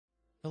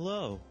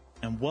Hello,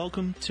 and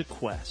welcome to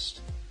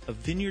Quest, a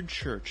vineyard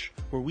church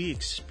where we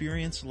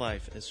experience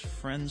life as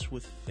friends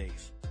with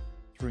faith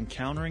through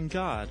encountering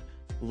God,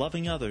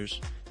 loving others,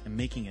 and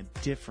making a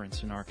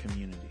difference in our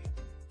community.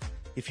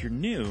 If you're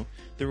new,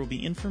 there will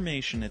be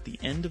information at the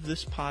end of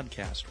this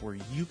podcast where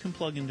you can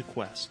plug into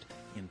Quest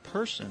in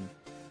person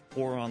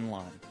or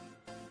online.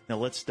 Now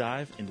let's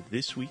dive into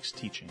this week's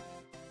teaching.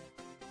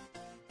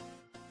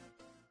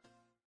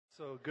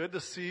 So good to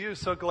see you.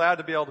 So glad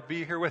to be able to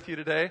be here with you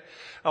today.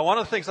 One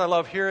of the things I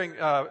love hearing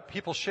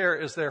people share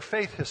is their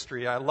faith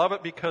history. I love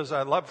it because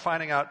I love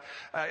finding out,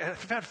 I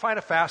find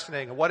it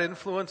fascinating what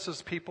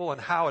influences people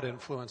and how it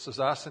influences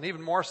us. And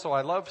even more so,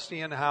 I love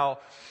seeing how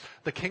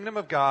the kingdom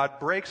of God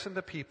breaks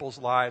into people's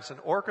lives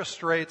and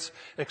orchestrates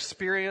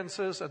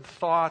experiences and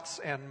thoughts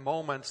and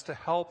moments to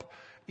help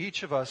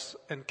each of us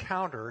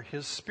encounter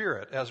His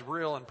Spirit as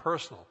real and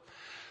personal.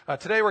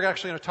 Today we're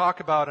actually going to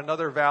talk about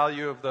another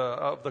value of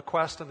the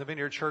Quest and the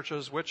Vineyard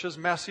churches, which is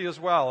messy as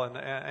well,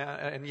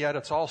 and yet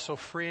it's also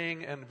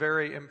freeing and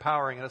very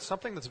empowering. And it's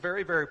something that's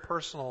very, very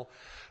personal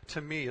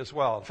to me as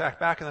well. In fact,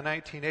 back in the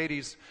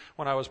 1980s,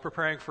 when I was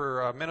preparing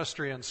for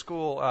ministry in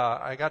school,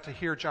 I got to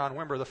hear John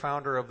Wimber, the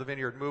founder of the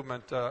Vineyard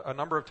movement, a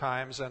number of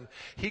times, and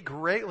he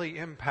greatly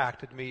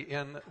impacted me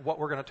in what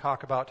we're going to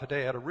talk about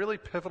today at a really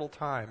pivotal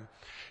time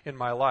in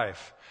my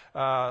life.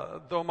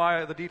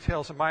 Though the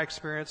details of my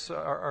experience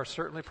are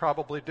certainly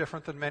probably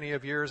different than many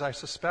of yours, I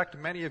suspect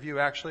many of you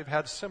actually have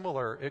had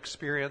similar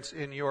experience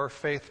in your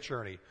faith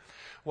journey.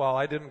 While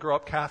I didn't grow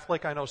up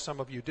Catholic, I know some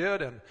of you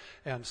did,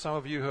 and some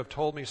of you have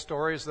told me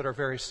stories that are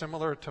very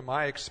similar to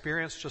my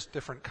experience, just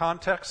different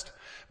context.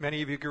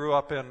 Many of you grew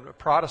up in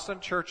Protestant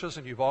churches,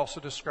 and you've also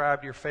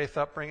described your faith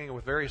upbringing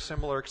with very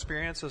similar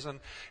experiences. And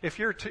if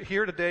you're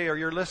here today or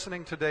you're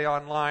listening today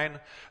online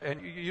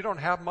and you don't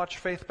have much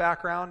faith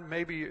background,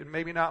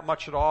 maybe not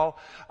much at all,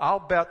 I'll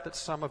bet that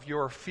some of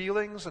your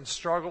feelings and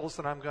struggles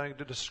that I'm going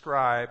to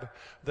describe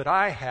that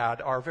I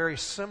had are very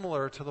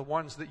similar to the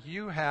ones that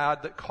you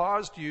had that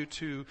caused you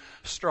to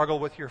struggle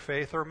with your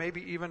faith or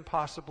maybe even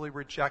possibly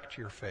reject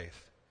your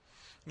faith.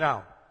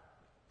 Now,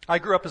 I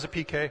grew up as a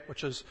PK,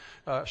 which is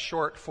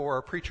short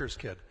for preacher's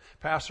kid,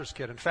 pastor's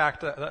kid. In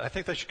fact, I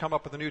think they should come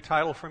up with a new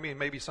title for me,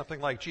 maybe something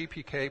like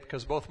GPK,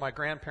 because both my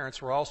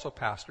grandparents were also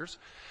pastors.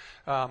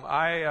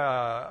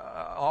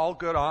 All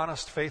good,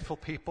 honest, faithful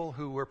people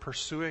who were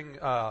pursuing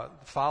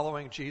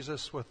following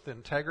Jesus with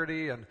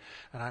integrity, and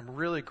I'm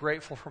really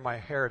grateful for my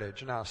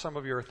heritage. Now, some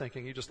of you are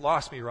thinking, you just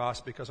lost me,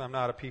 Ross, because I'm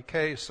not a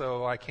PK,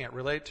 so I can't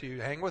relate to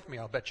you. Hang with me.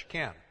 I'll bet you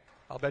can.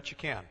 I'll bet you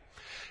can.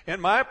 In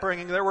my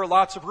upbringing, there were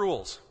lots of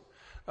rules.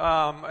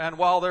 And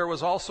while there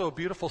was also a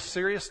beautiful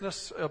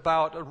seriousness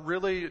about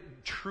really,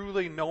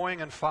 truly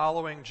knowing and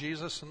following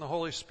Jesus and the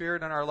Holy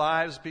Spirit in our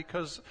lives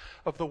because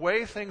of the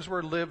way things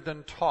were lived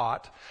and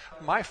taught,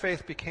 my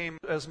faith became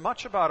as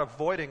much about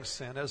avoiding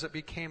sin as it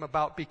became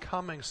about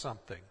becoming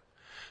something.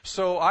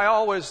 So I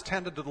always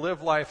tended to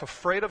live life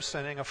afraid of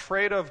sinning,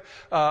 afraid of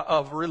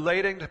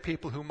relating to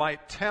people who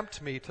might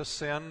tempt me to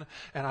sin,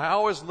 and I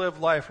always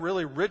lived life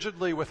really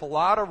rigidly with a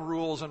lot of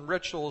rules and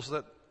rituals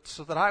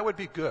so that I would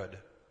be good.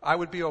 I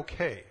would be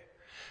okay.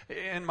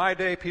 In my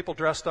day, people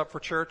dressed up for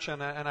church,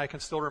 and I can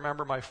still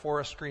remember my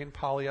forest green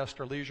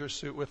polyester leisure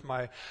suit with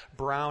my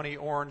brownie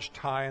orange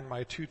tie and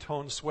my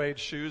two-tone suede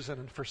shoes.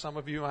 And for some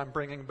of you, I'm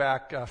bringing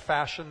back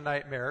fashion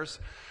nightmares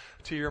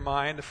to your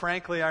mind.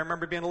 Frankly, I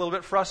remember being a little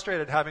bit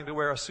frustrated having to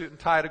wear a suit and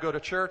tie to go to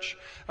church.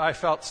 I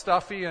felt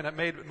stuffy, and it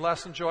made it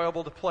less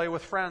enjoyable to play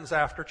with friends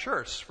after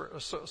church.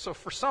 So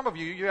for some of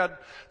you, you had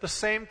the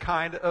same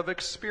kind of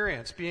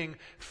experience, being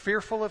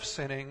fearful of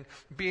sinning,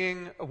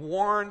 being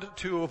warned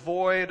to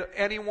avoid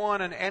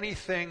anyone and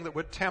anything that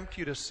would tempt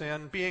you to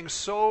sin, being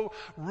so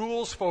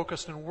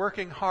rules-focused and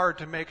working hard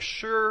to make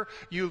sure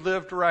you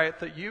lived right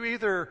that you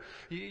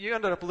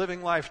ended up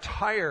living life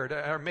tired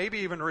or maybe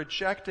even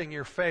rejecting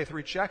your faith,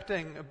 rejecting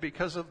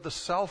because of the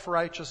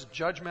self-righteous,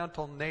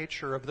 judgmental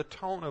nature of the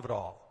tone of it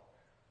all.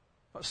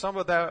 Some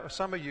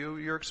of you,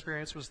 your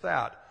experience was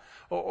that.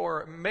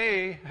 Or it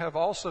may have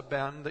also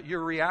been that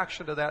your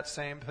reaction to that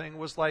same thing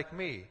was like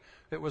me.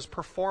 It was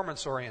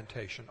performance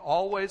orientation,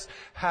 always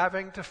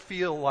having to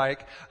feel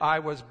like I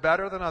was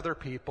better than other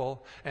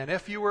people, and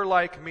if you were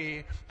like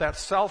me, that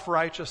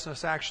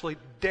self-righteousness actually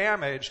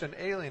damaged and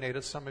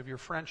alienated some of your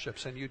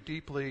friendships, and you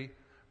deeply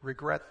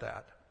regret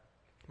that.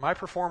 My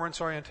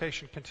performance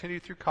orientation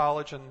continued through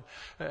college, and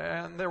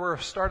there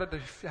started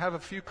to have a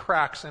few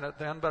cracks in it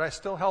then, but I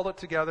still held it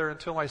together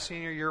until my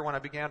senior year when I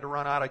began to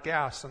run out of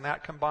gas, and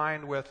that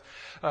combined with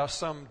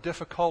some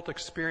difficult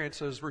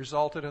experiences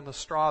resulted in the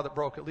straw that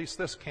broke at least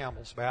this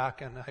camel's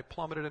back, and I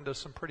plummeted into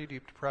some pretty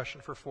deep depression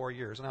for 4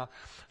 years. Now,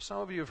 some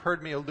of you have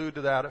heard me allude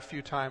to that a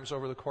few times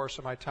over the course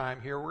of my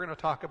time here. We're going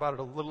to talk about it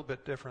a little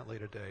bit differently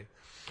today.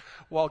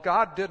 While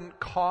God didn't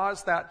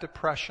cause that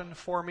depression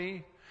for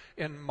me,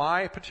 In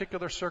my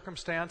particular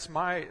circumstance,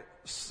 my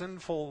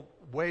sinful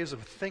ways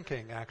of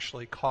thinking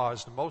actually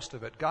caused most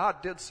of it.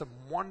 God did some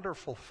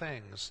wonderful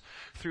things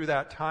through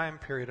that time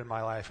period in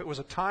my life. It was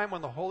a time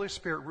when the Holy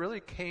Spirit really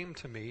came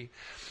to me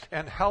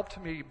and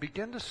helped me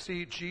begin to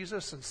see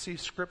Jesus and see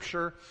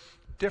Scripture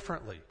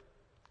differently.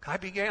 I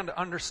began to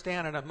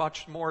understand in a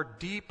much more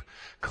deep,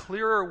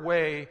 clearer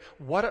way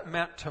what it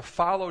meant to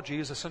follow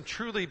Jesus and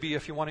truly be,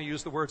 if you want to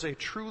use the words, a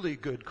truly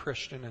good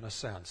Christian in a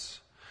sense.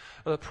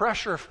 The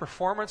pressure of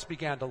performance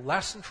began to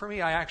lessen for me.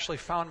 I actually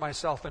found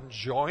myself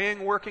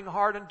enjoying working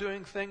hard and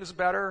doing things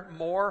better,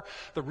 more.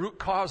 The root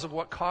cause of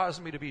what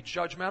caused me to be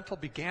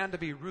judgmental began to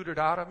be rooted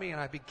out of me, and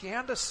I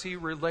began to see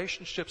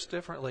relationships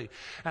differently.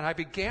 And I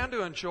began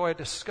to enjoy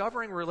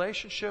discovering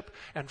relationship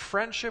and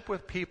friendship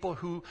with people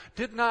who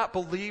did not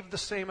believe the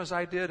same as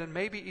I did and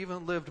maybe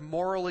even lived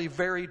morally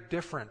very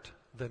different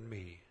than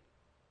me.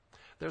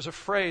 There's a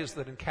phrase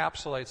that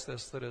encapsulates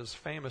this that is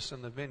famous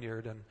in the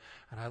vineyard, and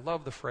I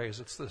love the phrase.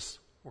 It's this.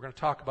 We're going to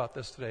talk about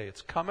this today.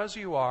 It's come as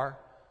you are,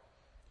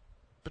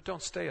 but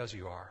don't stay as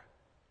you are.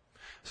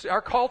 See,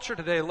 our culture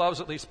today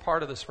loves at least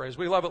part of this phrase.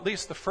 We love at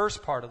least the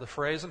first part of the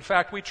phrase. In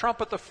fact, we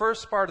trumpet the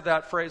first part of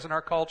that phrase in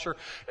our culture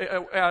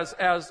as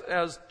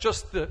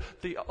just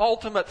the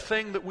ultimate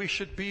thing that we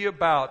should be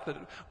about, that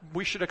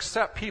we should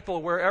accept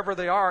people wherever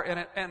they are.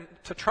 And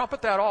to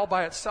trumpet that all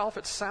by itself,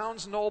 it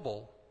sounds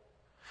noble.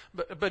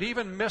 But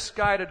even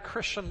misguided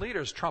Christian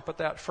leaders trumpet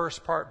that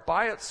first part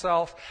by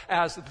itself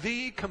as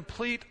the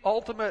complete,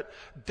 ultimate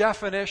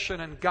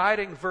definition and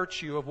guiding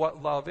virtue of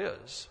what love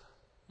is.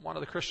 One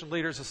of the Christian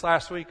leaders this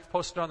last week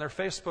posted on their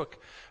Facebook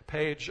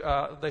page,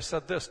 they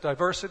said this: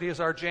 diversity is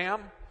our jam,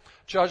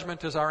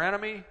 judgment is our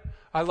enemy,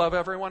 I love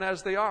everyone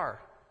as they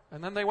are.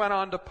 And then they went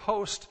on to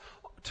post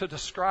to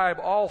describe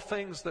all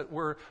things that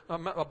were,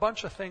 a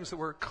bunch of things that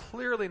were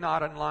clearly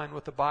not in line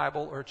with the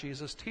Bible or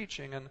Jesus'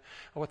 teaching. And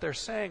what they're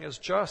saying is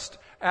just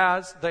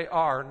as they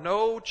are,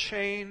 no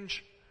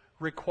change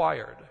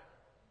required.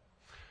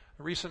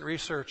 Recent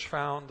research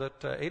found that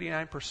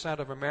 89%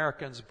 of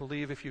Americans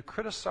believe if you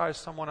criticize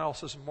someone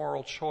else's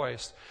moral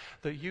choice,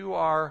 that you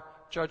are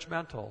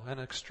judgmental and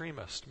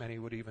extremist, many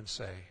would even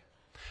say.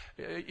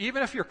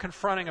 Even if you're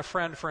confronting a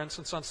friend, for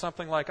instance, on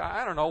something like,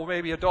 I don't know,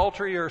 maybe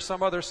adultery or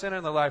some other sin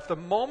in their life, the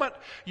moment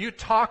you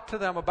talk to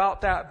them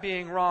about that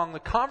being wrong, the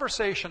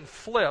conversation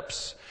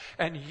flips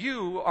and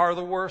you are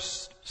the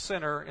worst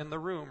sinner in the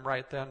room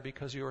right then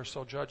because you are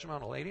so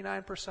judgmental.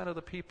 89% of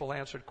the people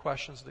answered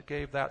questions that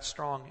gave that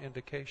strong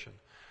indication.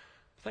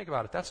 Think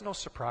about it. That's no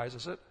surprise,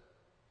 is it?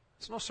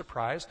 It's no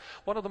surprise.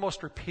 One of the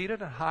most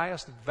repeated and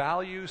highest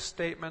value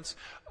statements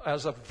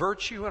as a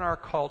virtue in our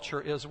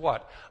culture is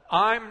what?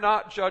 I'm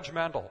not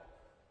judgmental.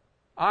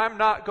 I'm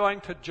not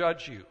going to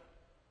judge you.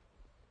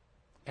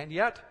 And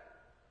yet,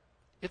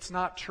 it's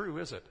not true,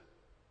 is it?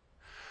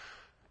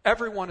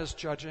 Everyone is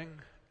judging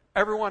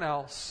everyone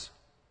else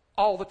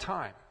all the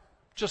time.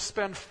 Just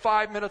spend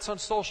 5 minutes on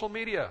social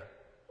media,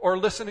 or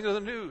listening to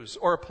the news,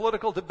 or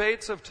political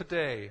debates of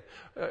today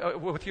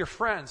with your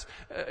friends.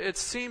 It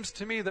seems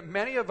to me that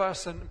many of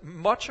us and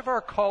much of our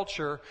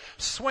culture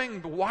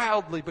swing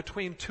wildly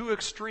between two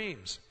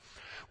extremes.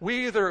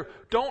 We either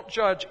don't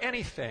judge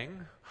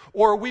anything,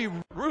 or we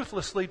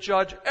ruthlessly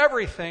judge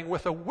everything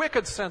with a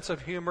wicked sense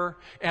of humor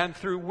and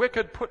through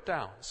wicked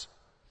put-downs.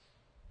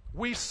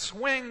 We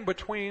swing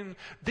between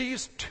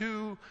these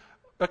two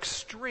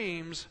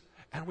extremes,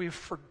 and we've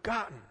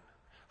forgotten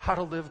how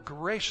to live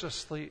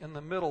graciously in the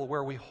middle,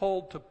 where we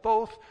hold to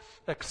both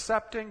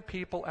accepting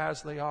people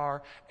as they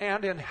are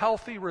and in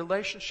healthy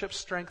relationship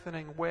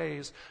strengthening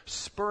ways,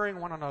 spurring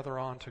one another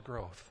on to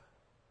growth.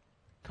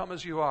 Come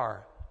as you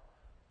are,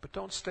 but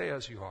don't stay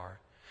as you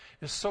are.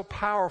 It's so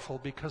powerful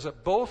because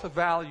it both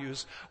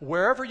values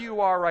wherever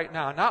you are right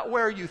now, not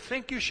where you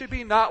think you should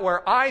be, not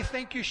where I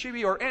think you should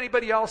be or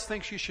anybody else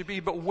thinks you should be,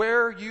 but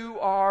where you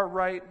are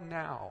right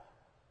now.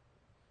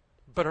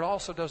 But it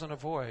also doesn't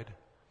avoid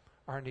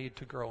our need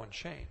to grow and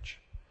change.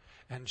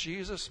 And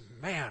Jesus,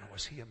 man,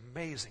 was he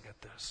amazing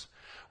at this.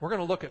 We're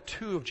going to look at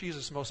two of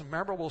Jesus' most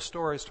memorable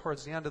stories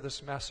towards the end of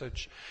this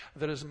message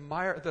that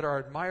are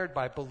admired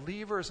by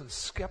believers and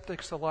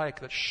skeptics alike,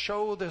 that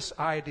show this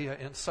idea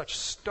in such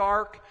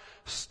stark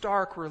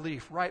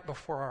relief right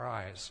before our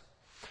eyes.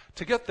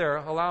 To get there,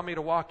 allow me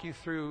to walk you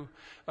through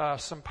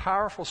some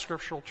powerful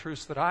scriptural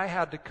truths that I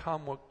had to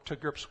come to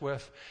grips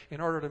with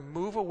in order to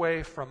move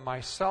away from my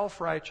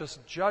self-righteous,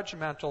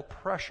 judgmental,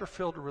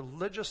 pressure-filled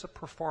religious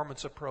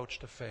performance approach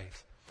to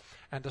faith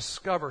and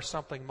discover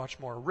something much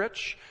more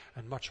rich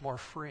and much more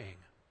freeing.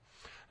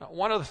 Now,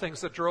 one of the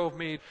things that drove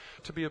me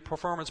to be a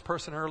performance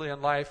person early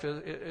in life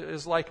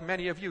is like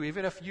many of you,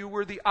 even if you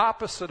were the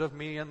opposite of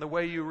me in the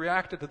way you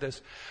reacted to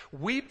this,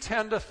 we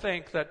tend to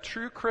think that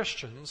true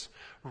Christians,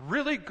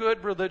 really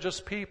good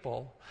religious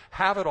people,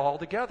 have it all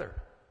together.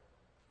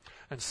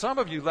 And some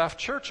of you left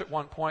church at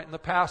one point in the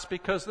past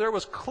because there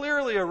was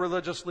clearly a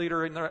religious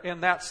leader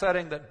in that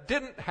setting that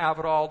didn't have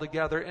it all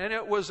together, and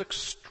it was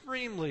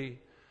extremely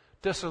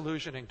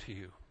disillusioning to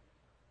you.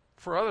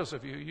 For others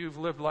of you, you've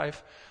lived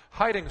life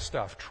hiding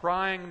stuff,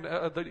 trying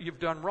that you've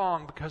done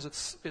wrong because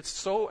it's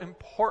so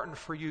important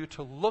for you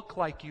to look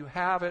like you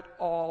have it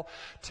all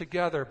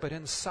together. But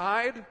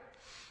inside,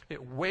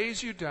 it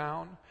weighs you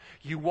down.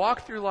 You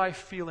walk through life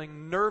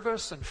feeling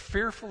nervous and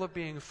fearful of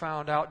being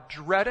found out,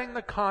 dreading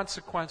the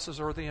consequences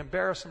or the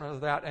embarrassment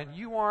of that, and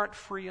you aren't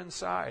free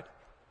inside.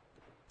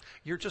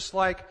 You're just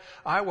like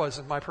I was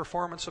in my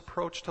performance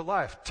approach to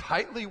life,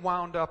 tightly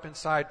wound up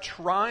inside,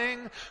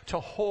 trying to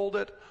hold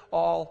it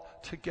all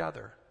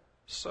together.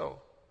 So,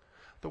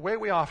 the way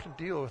we often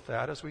deal with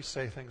that is we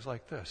say things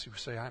like this. You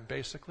say, I'm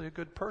basically a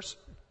good person,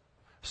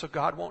 so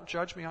God won't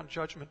judge me on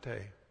Judgment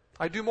Day.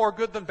 I do more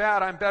good than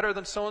bad. I'm better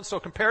than so-and-so.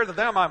 Compared to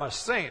them, I'm a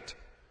saint.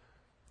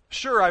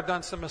 Sure, I've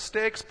done some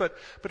mistakes, but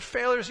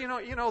failures,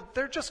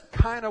 they're just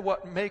kind of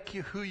what make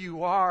you who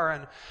you are.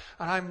 And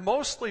I'm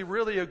mostly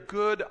really a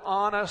good,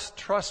 honest,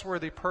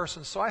 trustworthy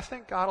person. So I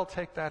think God will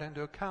take that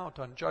into account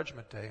on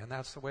Judgment Day. And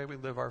that's the way we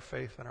live our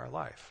faith in our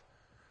life.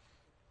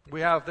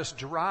 We have this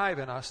drive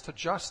in us to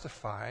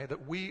justify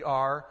that we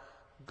are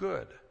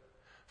good.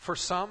 For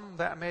some,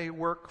 that may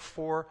work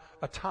for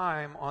a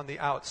time on the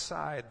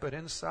outside, but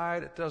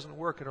inside it doesn't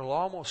work. It'll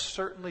almost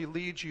certainly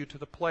lead you to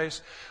the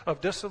place of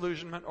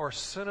disillusionment or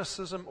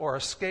cynicism or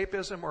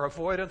escapism or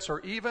avoidance or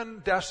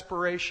even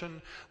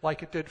desperation,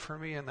 like it did for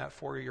me in that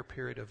 4-year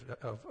period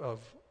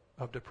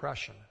of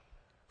depression.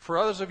 For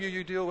others of you,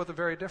 you deal with it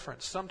very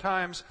different.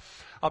 Sometimes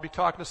I'll be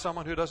talking to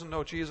someone who doesn't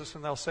know Jesus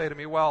and they'll say to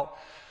me, well,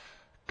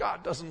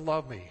 God doesn't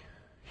love me.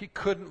 He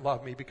couldn't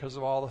love me because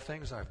of all the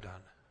things I've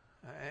done.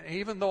 And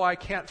even though I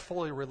can't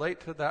fully relate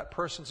to that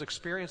person's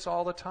experience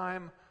all the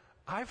time,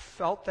 I've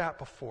felt that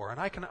before, and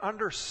I can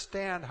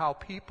understand how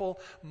people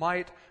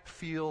might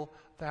feel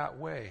that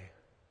way.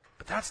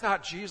 But that's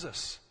not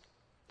Jesus,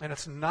 and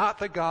it's not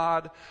the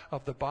God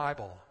of the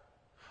Bible.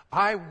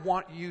 I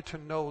want you to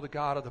know the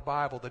God of the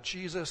Bible, the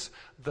Jesus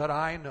that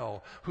I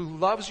know, who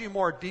loves you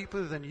more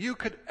deeply than you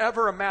could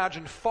ever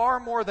imagine, far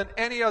more than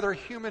any other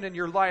human in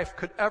your life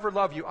could ever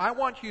love you. I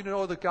want you to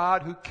know the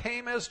God who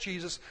came as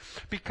Jesus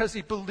because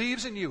he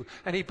believes in you,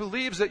 and he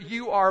believes that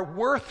you are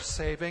worth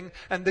saving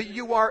and that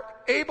you are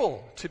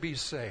able to be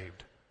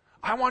saved.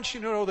 I want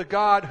you to know the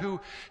God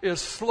who is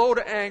slow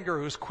to anger,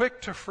 who is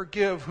quick to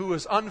forgive, who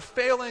is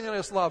unfailing in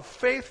his love,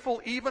 faithful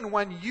even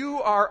when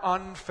you are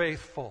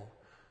unfaithful.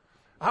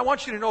 I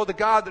want you to know the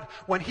God that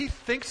when he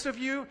thinks of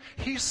you,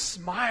 he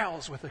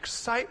smiles with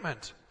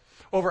excitement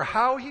over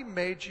how he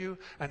made you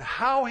and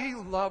how he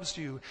loves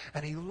you.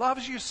 And he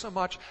loves you so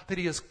much that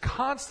he is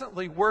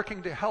constantly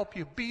working to help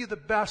you be the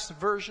best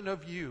version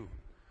of you.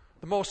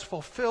 The most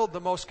fulfilled, the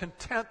most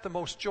content, the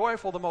most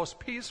joyful, the most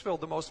peaceful,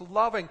 the most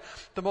loving,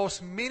 the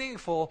most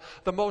meaningful,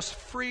 the most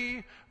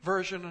free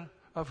version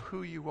of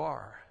who you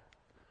are.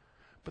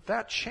 But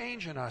that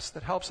change in us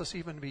that helps us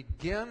even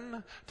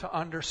begin to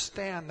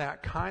understand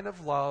that kind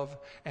of love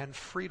and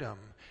freedom,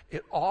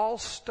 it all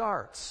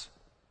starts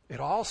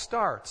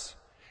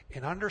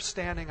in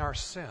understanding our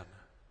sin.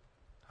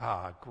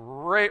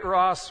 Great,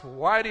 Ross.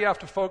 Why do you have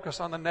to focus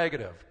on the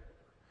negative?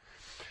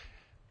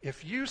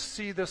 If you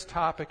see this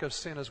topic of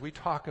sin as we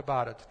talk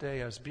about it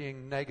today as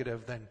being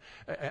negative, then,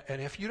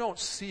 and if you don't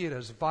see it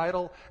as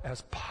vital,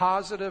 as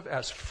positive,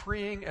 as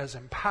freeing, as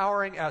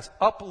empowering, as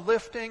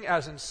uplifting,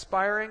 as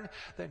inspiring,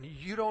 then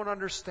you don't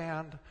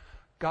understand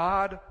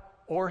God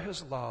or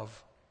his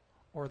love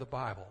or the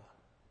Bible.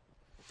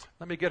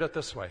 Let me get it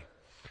this way.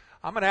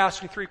 I'm going to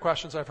ask you 3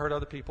 questions I've heard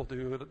other people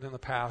do in the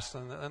past,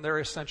 and they're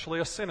essentially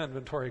a sin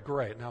inventory.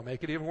 Great. Now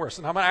make it even worse.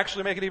 And I'm going to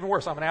actually make it even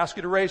worse. I'm going to ask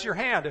you to raise your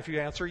hand if you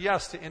answer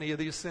yes to any of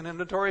these sin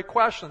inventory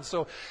questions.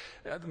 So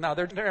now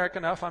they're generic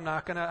enough. I'm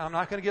not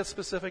going to get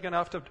specific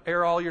enough to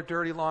air all your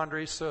dirty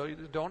laundry, so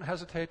don't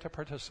hesitate to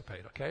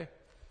participate, okay?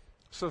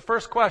 So the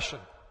first question,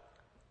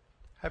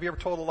 have you ever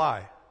told a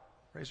lie?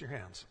 Raise your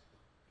hands.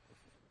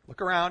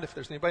 Look around. If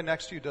there's anybody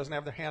next to you who doesn't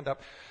have their hand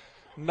up,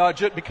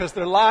 nudge it because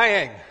they're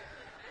lying.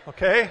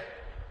 Okay?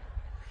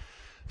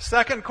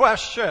 Second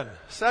question.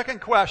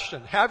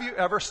 Have you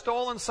ever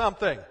stolen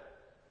something?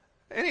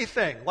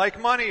 Anything, like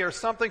money or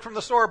something from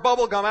the store,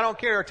 bubble gum, I don't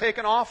care, or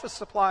taken office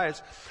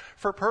supplies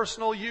for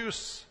personal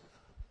use?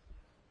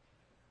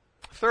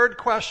 Third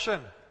question.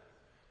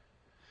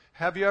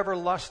 Have you ever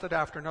lusted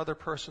after another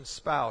person's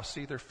spouse,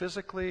 either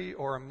physically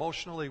or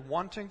emotionally,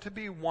 wanting to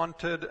be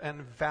wanted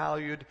and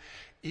valued,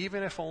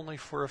 even if only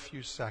for a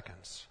few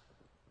seconds?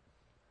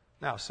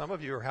 Now, some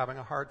of you are having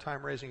a hard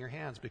time raising your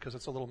hands because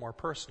it's a little more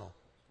personal.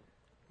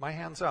 My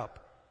hand's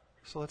up.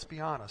 So let's be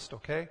honest,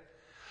 okay?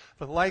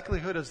 The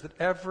likelihood is that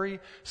every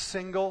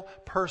single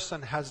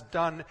person has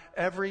done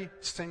every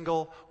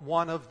single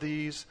one of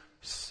these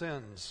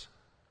sins.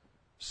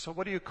 So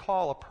what do you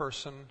call a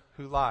person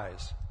who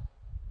lies?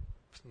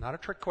 It's not a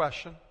trick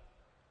question.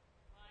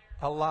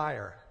 A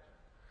liar.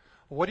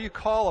 What do you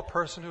call a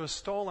person who has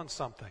stolen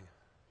something?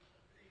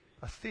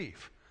 A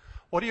thief.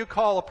 What do you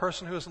call a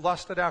person who has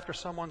lusted after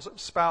someone's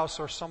spouse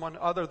or someone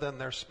other than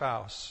their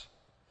spouse?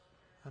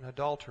 An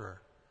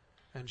adulterer.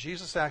 And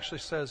Jesus actually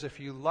says, if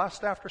you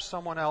lust after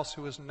someone else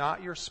who is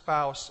not your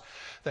spouse,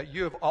 that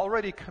you have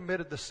already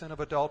committed the sin of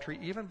adultery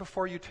even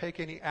before you take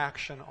any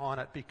action on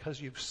it, because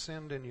you've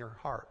sinned in your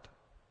heart.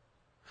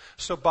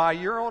 So by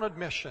your own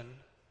admission,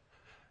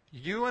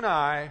 you and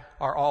I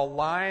are all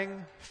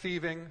lying,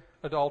 thieving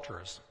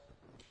adulterers.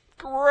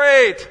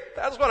 Great!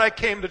 That's what I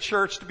came to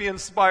church to be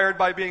inspired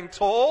by being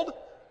told,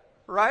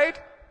 right?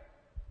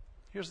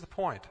 Here's the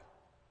point.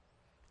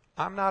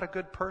 I'm not a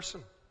good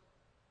person,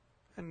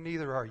 and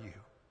neither are you.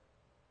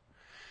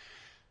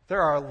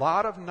 There are a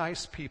lot of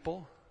nice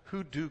people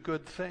who do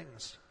good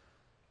things.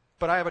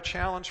 But I have a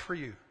challenge for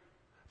you.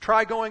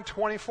 Try going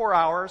 24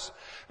 hours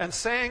and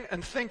saying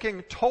and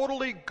thinking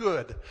totally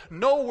good.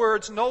 No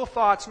words, no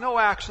thoughts, no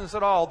actions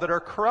at all that are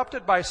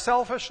corrupted by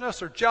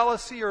selfishness or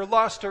jealousy or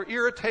lust or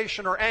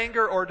irritation or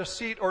anger or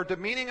deceit or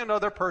demeaning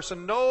another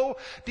person. No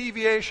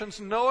deviations,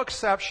 no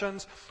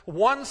exceptions.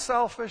 One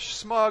selfish,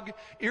 smug,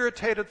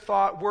 irritated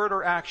thought, word,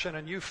 or action,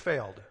 and you've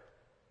failed.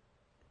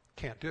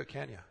 Can't do it,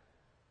 can you?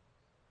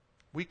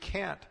 We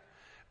can't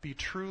be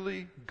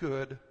truly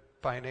good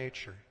by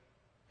nature.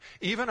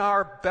 Even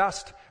our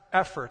best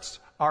efforts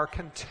are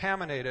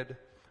contaminated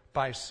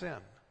by sin.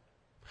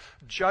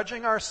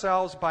 Judging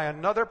ourselves by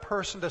another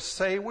person to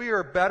say we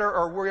are better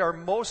or we are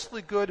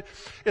mostly good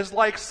is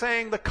like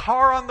saying the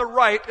car on the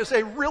right is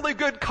a really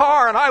good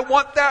car and I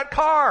want that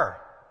car.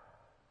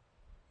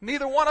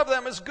 Neither one of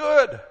them is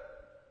good.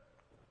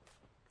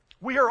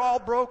 We are all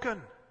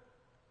broken,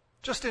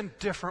 just in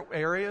different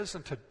areas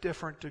and to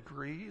different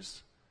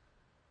degrees.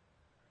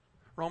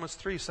 Romans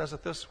 3 says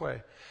it this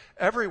way: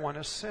 everyone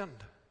has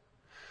sinned.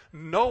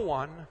 No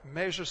one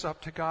measures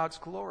up to God's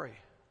glory.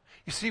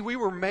 You see, we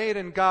were made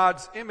in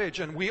God's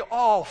image, and we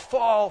all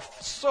fall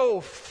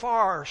so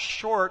far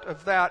short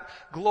of that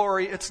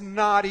glory, it's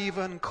not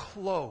even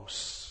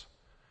close.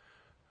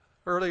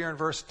 Earlier in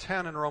verse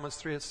 10 in Romans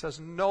 3, it says,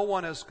 no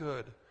one is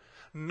good.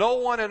 No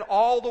one in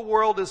all the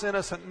world is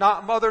innocent.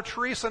 Not Mother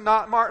Teresa,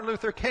 not Martin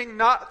Luther King,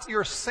 not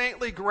your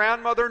saintly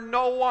grandmother,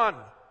 no one.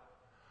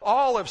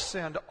 All have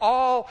sinned.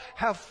 All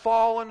have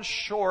fallen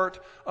short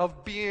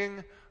of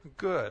being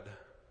good.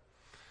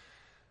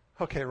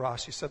 Okay,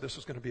 Ross, you said this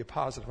was going to be a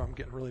positive. I'm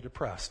getting really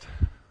depressed.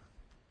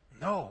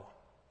 No,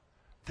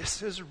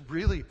 this is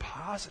really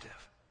positive.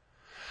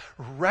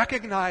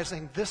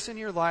 Recognizing this in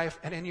your life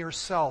and in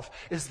yourself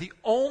is the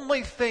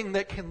only thing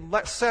that can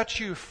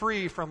set you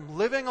free from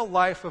living a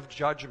life of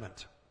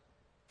judgment.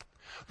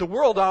 The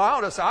world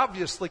around us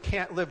obviously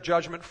can't live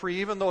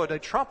judgment-free, even though they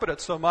trumpet it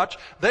so much.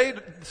 They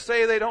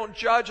say they don't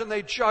judge, and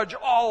they judge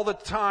all the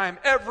time,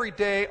 every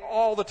day,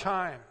 all the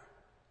time.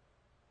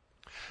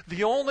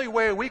 The only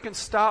way we can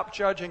stop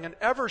judging and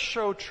ever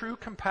show true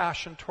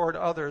compassion toward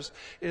others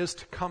is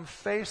to come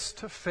face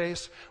to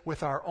face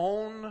with our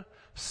own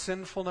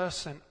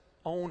sinfulness and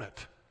own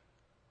it.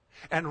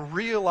 And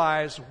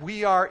realize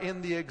we are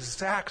in the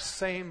exact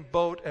same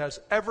boat as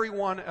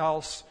everyone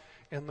else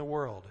in the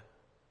world.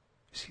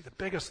 You see, the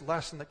biggest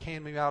lesson that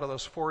came to me out of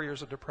those 4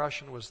 years of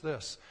depression was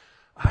this: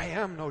 I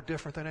am no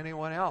different than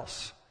anyone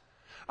else.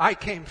 I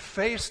came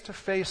face to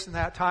face in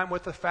that time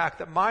with the fact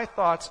that my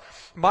thoughts,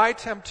 my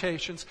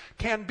temptations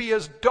can be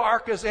as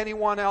dark as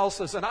anyone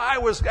else's. And I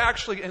was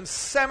actually in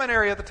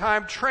seminary at the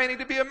time training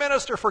to be a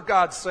minister, for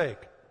God's sake.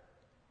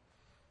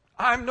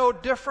 I'm no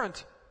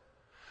different.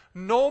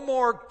 No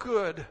more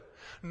good.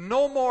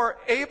 No more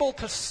able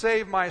to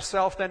save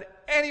myself than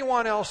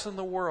anyone else in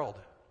the world.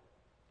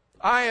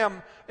 I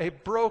am a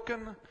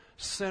broken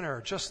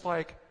sinner, just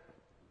like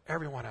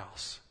everyone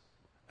else.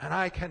 And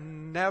I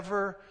can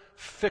never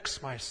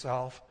fix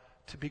myself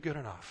to be good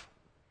enough.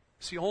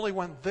 See, only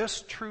when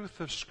this truth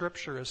of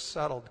Scripture is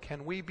settled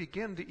can we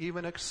begin to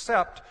even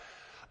accept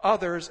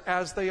others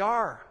as they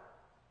are.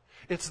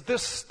 It's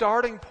this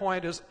starting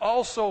point is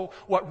also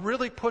what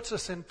really puts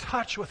us in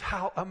touch with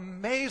how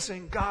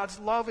amazing God's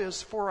love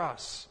is for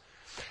us.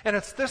 And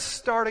it's this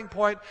starting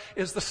point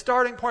is the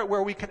starting point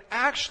where we can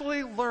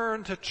actually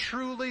learn to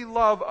truly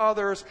love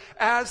others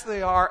as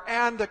they are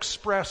and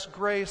express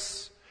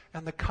grace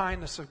and the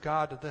kindness of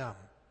God to them.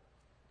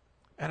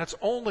 And it's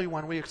only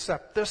when we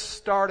accept this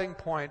starting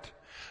point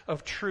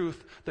of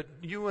truth that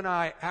you and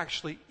I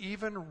actually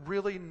even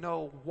really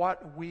know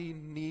what we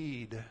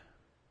need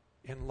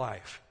in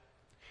life.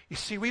 You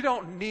see, we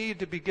don't need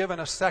to be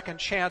given a second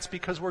chance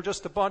because we're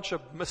just a bunch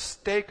of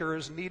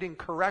mistakers needing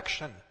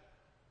correction.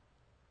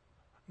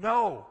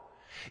 No.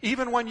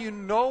 Even when you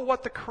know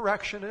what the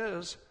correction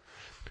is,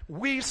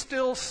 we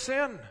still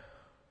sin.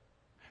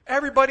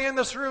 Everybody in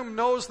this room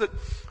knows that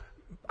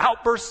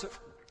outbursts of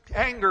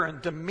anger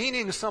and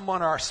demeaning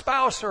someone, our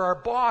spouse or our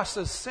boss,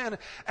 is sin,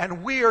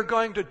 and we are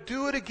going to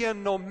do it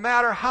again no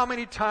matter how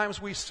many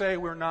times we say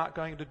we're not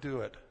going to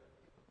do it.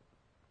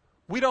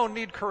 We don't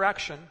need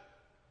correction.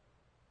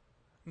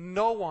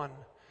 No one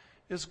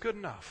is good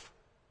enough.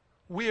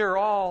 We are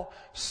all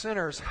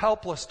sinners,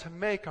 helpless to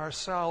make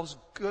ourselves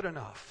good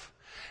enough.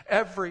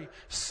 Every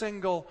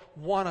single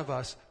one of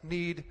us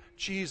need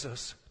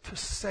Jesus to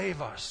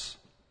save us.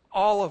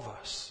 All of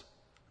us.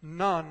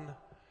 None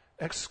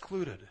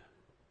excluded.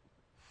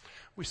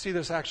 We see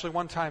this actually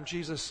one time.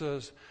 Jesus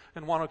says,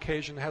 on one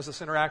occasion, has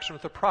this interaction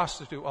with a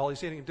prostitute while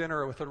he's eating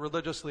dinner with a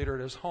religious leader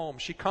at his home.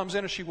 She comes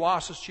in and she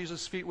washes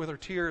Jesus' feet with her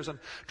tears and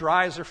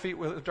dries his feet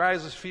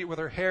with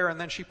her hair, and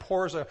then she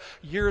pours a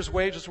year's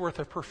wages worth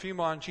of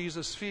perfume on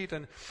Jesus' feet.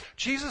 And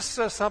Jesus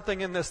says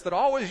something in this that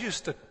always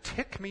used to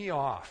tick me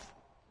off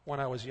when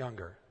I was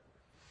younger.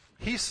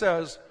 He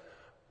says,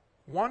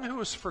 "One who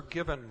is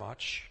forgiven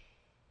much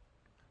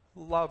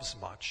loves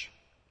much."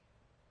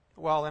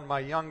 Well, in my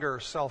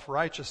younger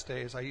self-righteous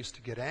days, I used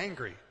to get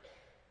angry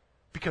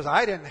because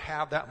I didn't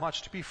have that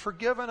much to be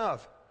forgiven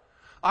of.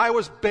 I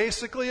was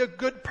basically a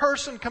good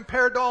person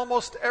compared to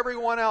almost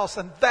everyone else,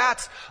 and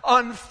that's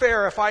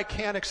unfair if I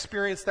can't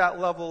experience that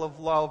level of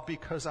love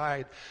because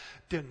I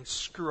didn't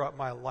screw up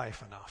my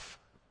life enough.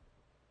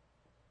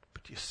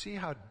 But do you see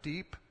how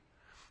deep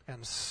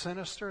and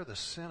sinister the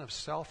sin of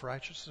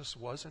self-righteousness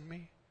was in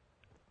me?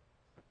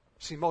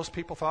 See, most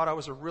people thought I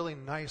was a really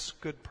nice,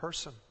 good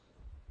person.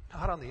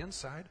 Not on the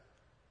inside.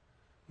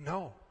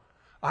 No.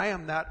 I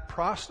am that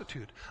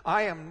prostitute.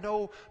 I am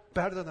no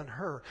better than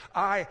her.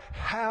 I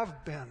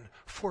have been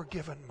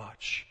forgiven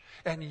much.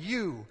 And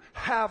you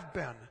have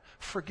been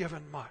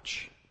forgiven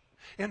much.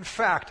 In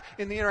fact,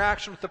 in the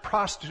interaction with the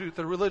prostitute,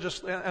 the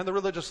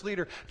religious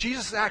leader,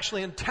 Jesus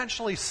actually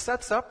intentionally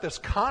sets up this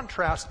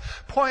contrast,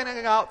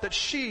 pointing out that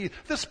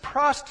this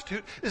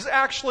prostitute, is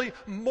actually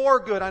more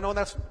good. I know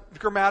that's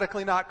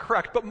grammatically not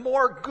correct, but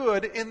more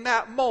good in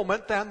that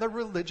moment than the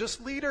religious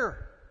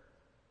leader,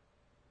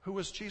 who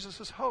was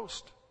Jesus'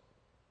 host.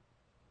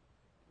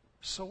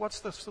 So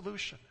what's the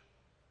solution?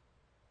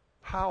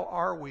 How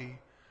are we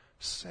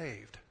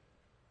saved?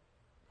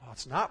 Well,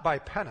 it's not by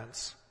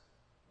penance.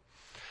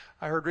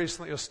 I heard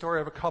recently a story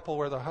of a couple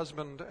where the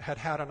husband had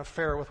had an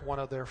affair with one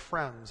of their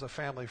friends, a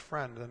family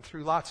friend, and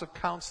through lots of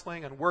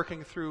counseling and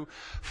working through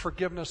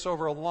forgiveness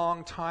over a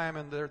long time,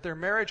 and their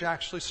marriage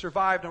actually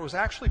survived, and it was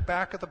actually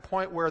back at the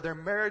point where their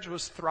marriage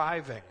was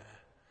thriving.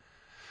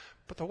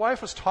 But the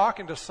wife was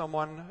talking to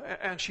someone,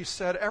 and she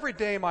said, "Every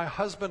day my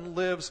husband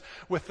lives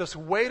with this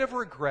weight of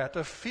regret,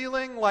 of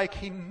feeling like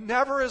he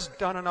never has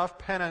done enough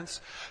penance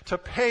to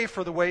pay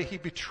for the way he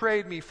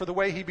betrayed me, for the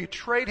way he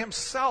betrayed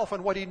himself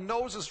and what he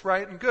knows is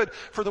right and good,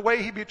 for the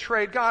way he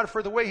betrayed God,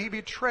 for the way he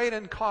betrayed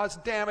and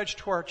caused damage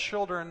to our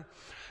children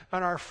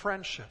and our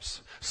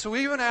friendships." So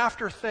even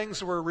after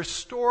things were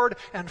restored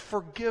and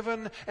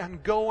forgiven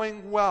and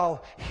going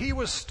well, he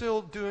was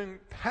still doing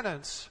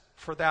penance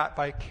for that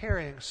by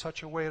carrying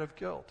such a weight of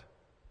guilt.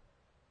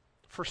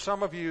 For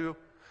some of you,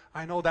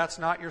 I know that's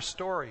not your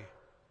story.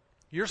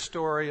 Your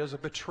story is a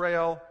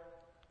betrayal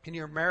in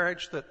your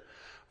marriage that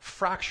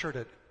fractured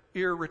it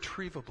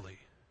irretrievably.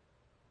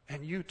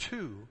 And you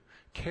too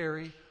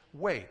carry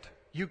weight.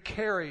 You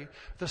carry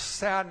the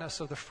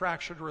sadness of the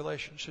fractured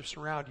relationships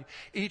around you.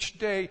 Each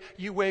day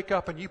you wake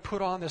up and you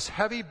put on this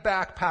heavy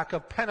backpack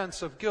of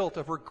penance, of guilt,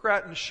 of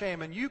regret and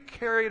shame, and you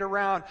carry it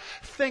around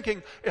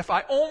thinking, if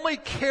I only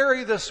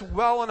carry this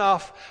well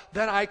enough,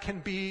 then I can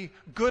be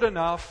good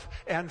enough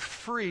and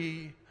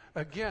free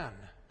again.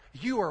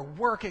 You are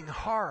working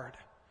hard.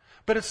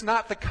 But it's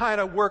not the kind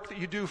of work that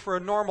you do for a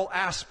normal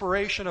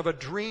aspiration of a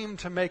dream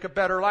to make a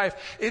better life.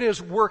 It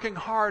is working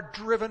hard,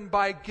 driven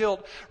by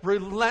guilt,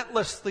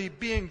 relentlessly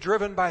being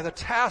driven by the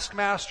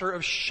taskmaster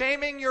of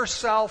shaming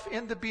yourself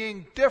into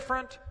being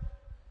different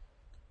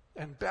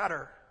and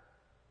better.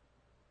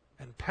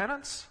 And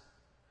penance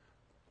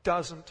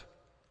doesn't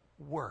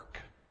work.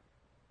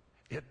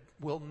 It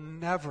will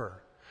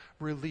never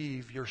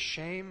relieve your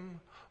shame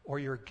or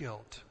your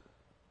guilt.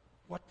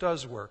 What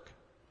does work?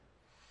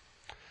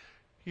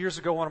 Years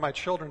ago, one of my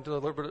children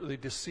deliberately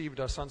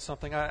deceived us on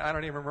something. I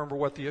don't even remember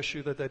what the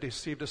issue that they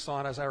deceived us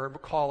on. As I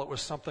recall, it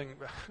was something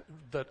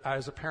that I,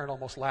 as a parent,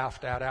 almost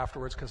laughed at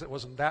afterwards because it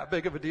wasn't that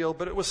big of a deal,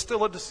 but it was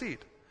still a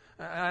deceit.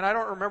 And I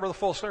don't remember the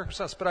full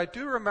circumstance, but I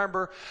do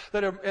remember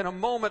that in a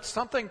moment,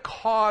 something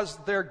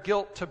caused their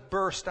guilt to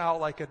burst out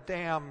like a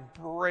dam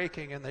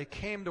breaking, and they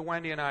came to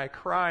Wendy and I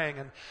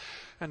crying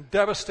and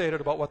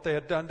devastated about what they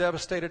had done,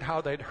 devastated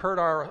how they'd hurt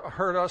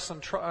us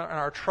and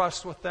our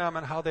trust with them,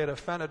 and how they'd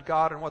offended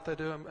God and what they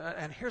do.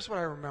 And here's what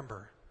I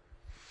remember.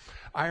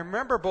 I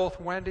remember both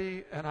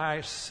Wendy and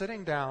I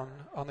sitting down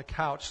on the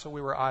couch so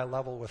we were eye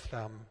level with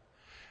them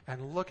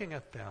and looking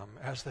at them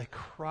as they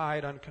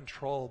cried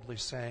uncontrollably,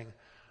 saying,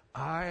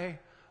 "I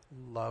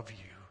love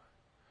you.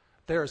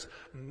 There's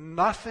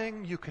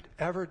nothing you could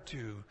ever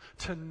do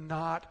to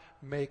not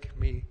make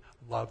me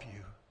love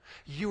you.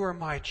 You are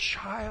my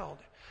child.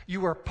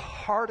 You are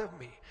part of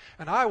me,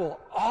 and I will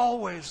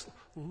always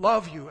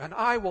love you, and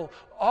I will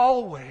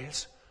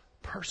always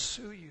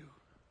pursue you."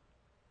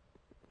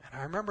 And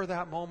I remember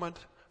that moment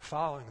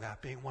following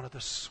that being one of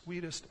the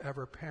sweetest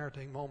ever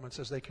parenting moments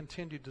as they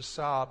continued to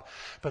sob,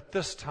 but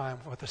this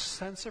time with a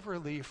sense of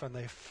relief, and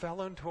they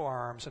fell into our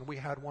arms, and we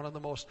had one of the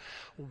most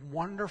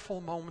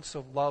wonderful moments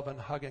of love and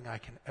hugging I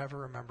can ever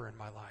remember in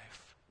my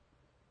life.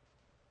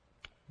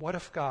 What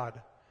if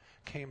God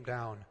came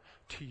down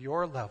to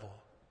your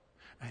level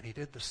and he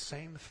did the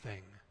same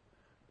thing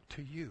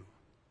to you?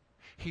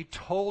 He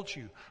told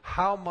you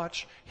how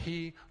much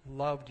He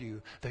loved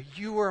you, that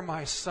you are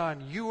my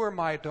son, you are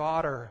my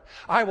daughter.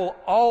 I will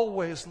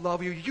always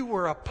love you. You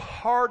are a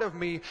part of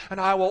me, and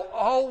I will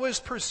always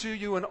pursue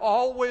you and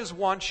always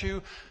want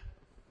you.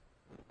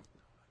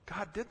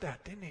 God did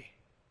that, didn't He?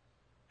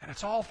 And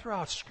it's all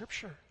throughout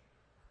Scripture.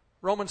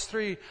 Romans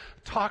 3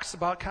 talks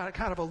about,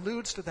 kind of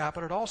alludes to that,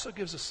 but it also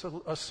gives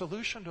a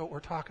solution to what we're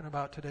talking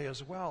about today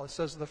as well. It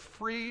says the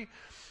free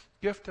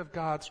gift of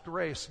God's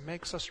grace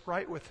makes us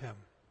right with Him.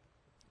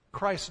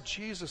 Christ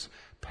Jesus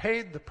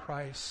paid the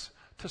price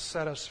to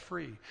set us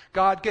free.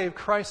 God gave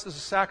Christ as a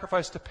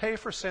sacrifice to pay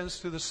for sins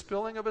through the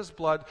spilling of His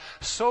blood,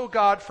 so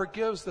God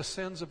forgives the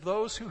sins of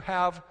those who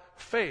have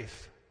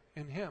faith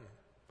in Him.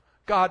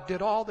 God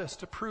did all this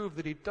to prove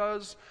that He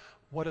does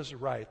what is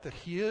right, that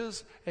He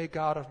is a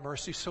God of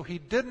mercy. So He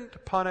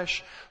didn't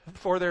punish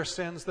for their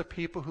sins the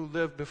people who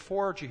lived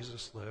before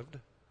Jesus lived.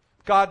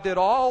 God did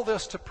all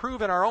this to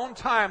prove in our own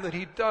time that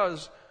He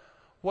does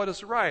what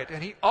is right.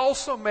 And He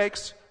also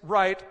makes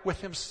right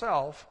with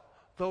Himself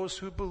those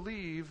who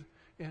believe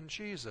in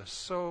Jesus.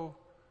 So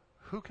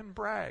who can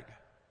brag?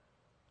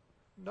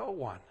 No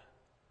one.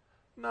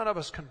 None of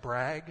us can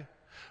brag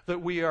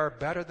that we are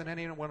better than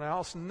anyone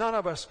else. None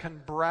of us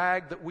can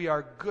brag that we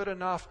are good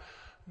enough.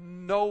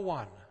 No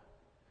one.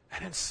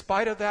 And in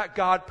spite of that,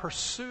 God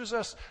pursues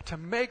us to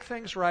make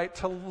things right,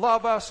 to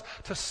love us,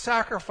 to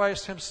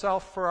sacrifice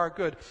Himself for our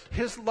good.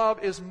 His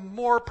love is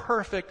more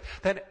perfect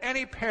than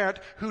any parent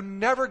who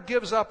never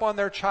gives up on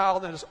their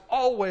child and is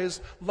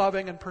always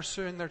loving and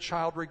pursuing their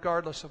child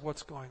regardless of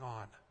what's going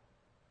on.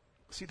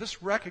 See,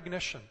 this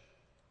recognition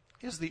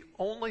is the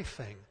only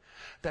thing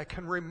that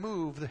can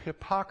remove the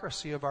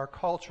hypocrisy of our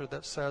culture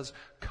that says,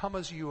 come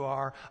as you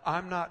are,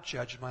 I'm not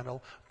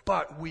judgmental,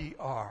 but we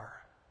are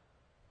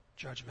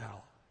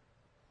judgmental.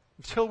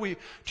 Until we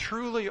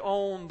truly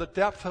own the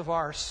depth of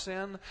our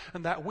sin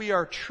and that we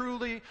are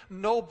truly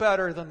no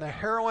better than the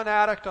heroin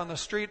addict on the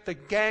street, the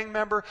gang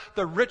member,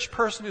 the rich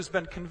person who's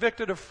been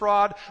convicted of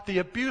fraud, the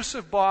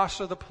abusive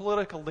boss, or the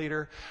political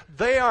leader,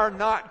 they are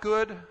not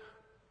good,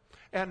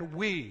 and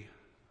we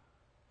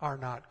are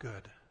not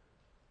good.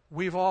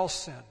 We've all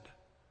sinned.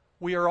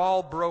 We are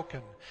all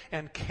broken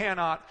and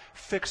cannot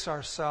fix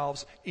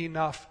ourselves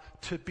enough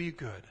to be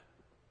good.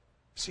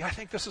 See, I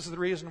think this is the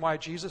reason why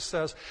Jesus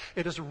says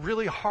it is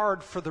really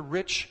hard for the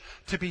rich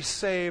to be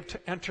saved,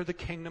 to enter the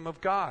kingdom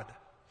of God.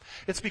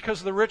 It's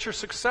because the rich are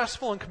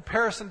successful in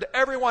comparison to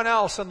everyone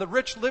else, and the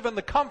rich live in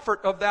the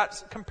comfort of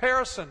that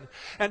comparison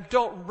and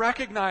don't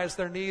recognize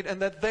their need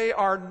and that they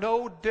are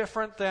no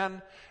different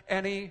than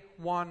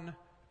anyone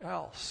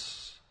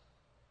else.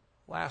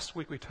 Last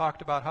week we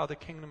talked about how the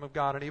kingdom of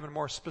God, and even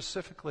more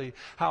specifically,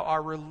 how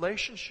our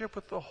relationship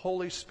with the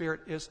Holy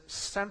Spirit is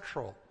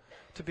central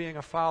to being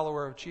a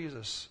follower of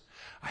Jesus.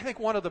 I think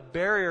one of the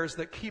barriers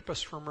that keep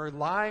us from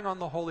relying on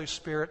the Holy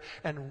Spirit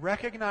and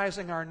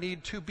recognizing our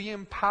need to be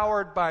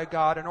empowered by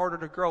God in order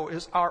to grow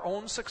is our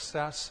own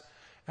success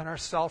and our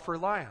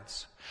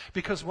self-reliance.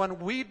 Because when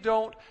we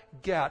don't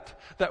get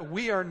that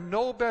we are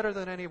no better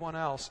than anyone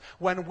else,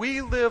 when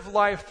we live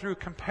life through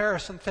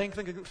comparison,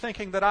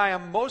 thinking that I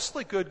am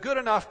mostly good, good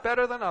enough,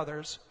 better than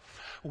others,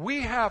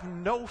 we have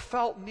no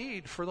felt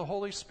need for the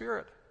Holy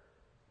Spirit.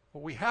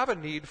 What we have a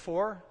need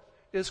for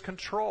is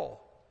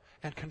control.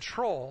 And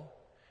control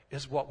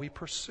is what we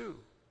pursue.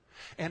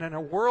 And in a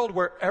world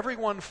where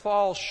everyone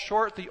falls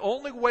short, the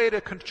only way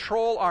to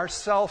control our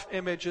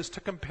self-image is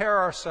to compare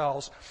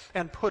ourselves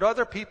and put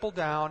other people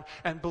down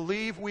and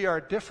believe we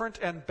are different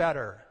and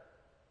better.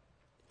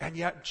 And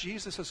yet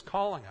Jesus is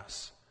calling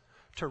us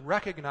to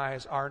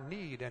recognize our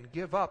need and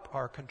give up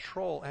our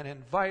control and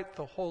invite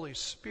the Holy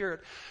Spirit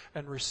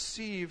and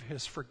receive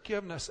His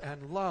forgiveness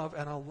and love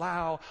and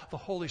allow the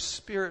Holy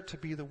Spirit to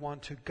be the one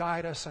to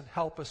guide us and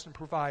help us and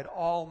provide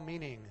all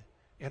meaning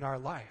in our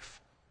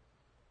life.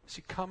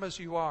 See, come as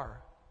you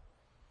are.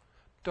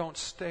 Don't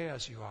stay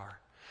as you are.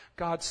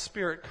 God's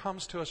Spirit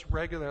comes to us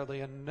regularly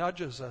and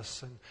nudges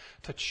us and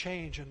to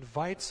change,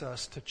 invites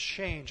us to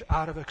change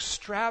out of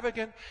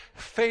extravagant,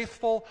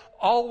 faithful,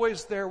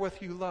 always there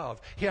with you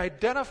love. He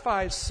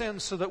identifies sin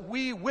so that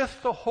we,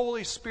 with the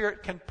Holy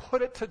Spirit, can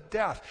put it to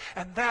death.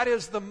 And that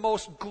is the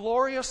most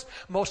glorious,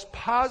 most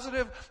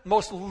positive,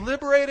 most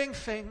liberating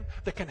thing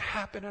that can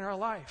happen in our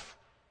life.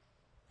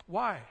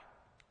 Why?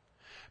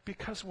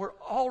 Because we're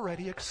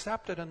already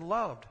accepted and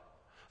loved.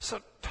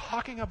 So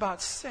talking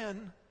about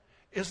sin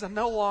is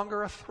no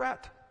longer a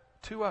threat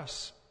to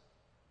us.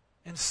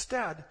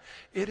 Instead,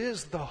 it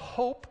is the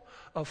hope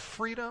of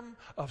freedom,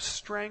 of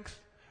strength,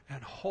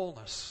 and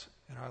wholeness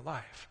in our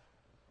life.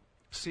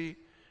 See,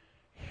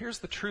 here's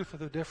the truth of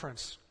the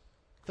difference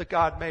that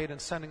God made in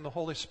sending the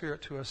Holy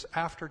Spirit to us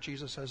after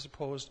Jesus as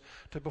opposed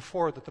to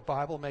before, that the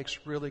Bible makes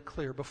really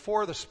clear.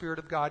 Before, the Spirit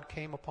of God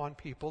came upon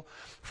people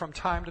from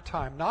time to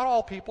time. Not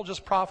all people,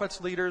 just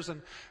prophets, leaders,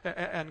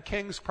 and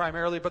kings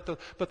primarily, but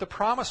the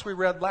promise we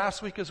read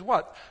last week is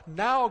what?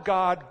 Now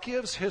God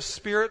gives His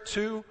Spirit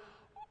to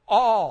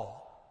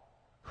all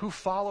who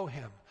follow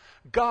Him.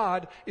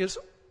 God is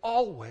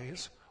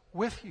always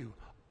with you,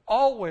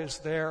 always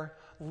there,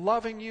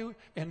 loving you,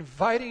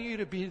 inviting you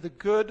to be the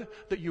good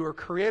that you were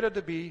created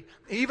to be.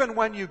 Even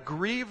when you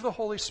grieve the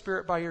Holy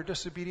Spirit by your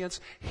disobedience,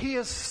 He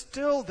is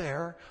still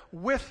there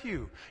with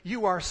you.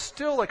 You are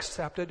still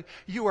accepted.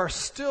 You are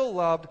still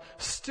loved,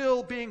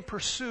 still being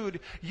pursued.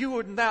 You,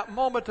 in that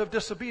moment of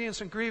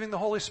disobedience and grieving the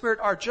Holy Spirit,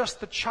 are just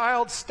the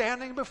child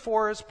standing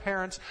before his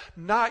parents,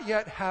 not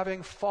yet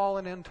having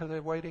fallen into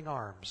the waiting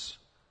arms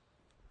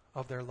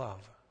of their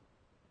love.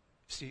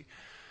 See,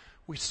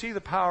 we see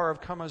the power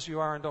of come as you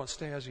are and don't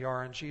stay as you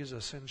are in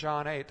Jesus. In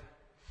John 8,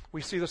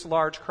 we see this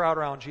large crowd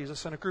around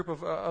Jesus, and a group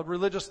of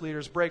religious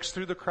leaders breaks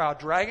through the crowd,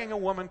 dragging a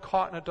woman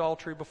caught in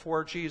adultery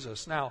before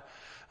Jesus. Now,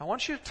 I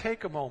want you to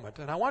take a moment,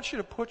 and I want you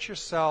to put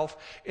yourself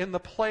in the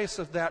place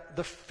of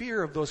the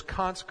fear of those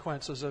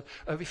consequences of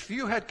if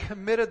you had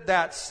committed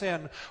that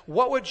sin,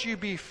 what would you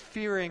be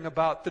fearing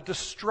about the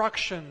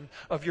destruction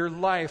of your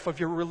life, of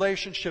your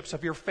relationships,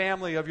 of your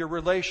family, of your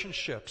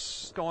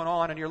relationships going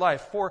on in your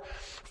life?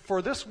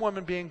 For this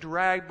woman being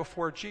dragged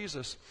before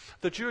Jesus,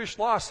 the Jewish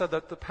law said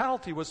that the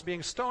penalty was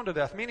being stoned to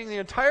death, meaning the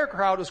entire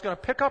crowd was going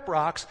to pick up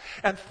rocks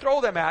and throw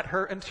them at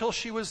her until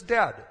she was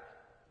dead.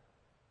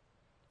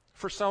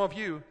 For some of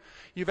you,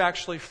 you've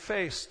actually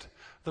faced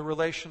the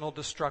relational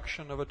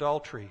destruction of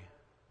adultery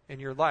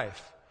in your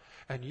life.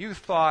 And you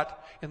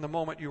thought in the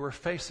moment you were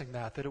facing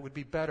that it would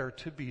be better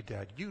to be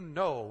dead. You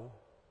know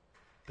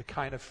the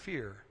kind of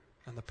fear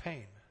and the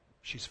pain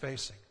she's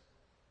facing.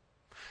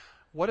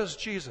 What does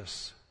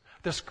Jesus,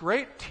 this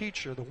great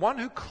teacher, the one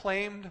who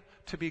claimed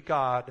to be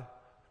God,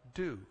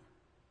 do?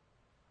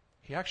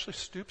 He actually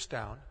stoops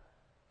down.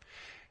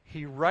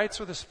 He writes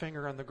with his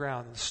finger on the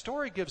ground. And the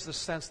story gives the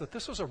sense that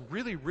this was a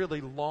really, really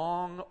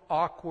long,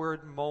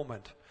 awkward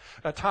moment.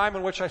 A time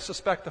in which I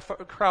suspect the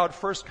crowd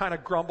first kind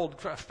of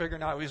grumbled,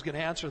 figuring out who he was going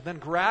to answer. Then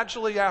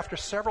gradually, after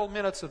several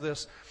minutes of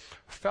this,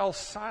 fell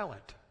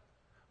silent,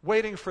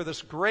 waiting for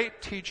this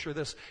great teacher,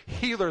 this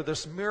healer,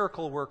 this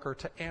miracle worker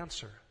to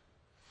answer.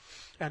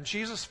 And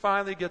Jesus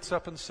finally gets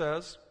up and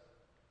says,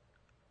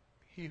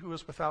 "He who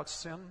is without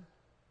sin,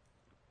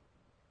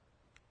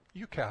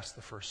 you cast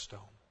the first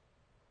stone."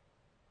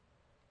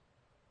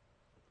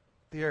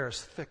 The air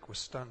is thick with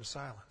stunned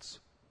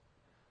silence.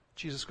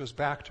 Jesus goes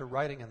back to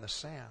writing in the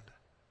sand.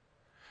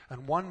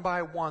 And one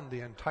by one, the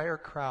entire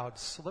crowd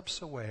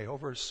slips away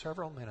over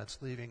several minutes,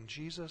 leaving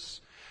Jesus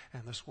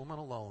and this woman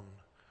alone,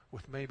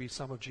 with maybe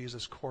some of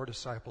Jesus' core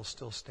disciples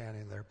still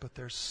standing there. But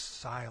there's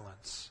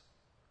silence.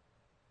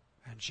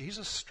 And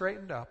Jesus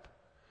straightened up,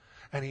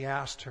 and he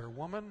asked her,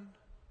 "Woman,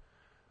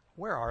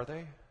 where are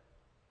they?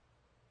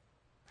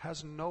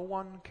 Has no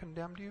one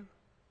condemned you?"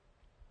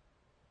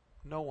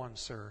 "No one,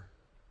 sir,"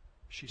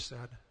 she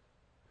said.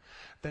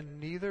 "Then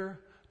neither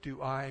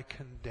do I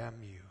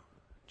condemn you,"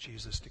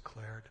 Jesus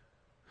declared.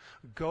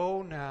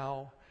 "Go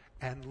now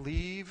and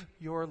leave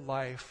your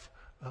life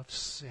of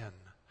sin.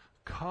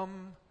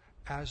 Come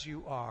as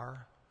you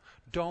are.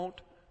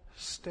 Don't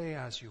stay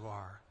as you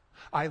are.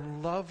 I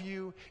love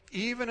you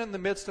even in the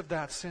midst of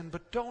that sin,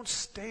 but don't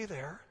stay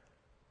there.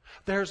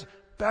 There's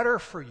better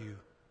for you,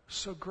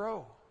 so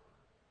grow."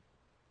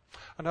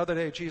 Another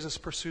day, Jesus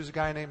pursues a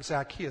guy named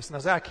Zacchaeus. Now,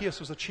 Zacchaeus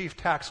was a chief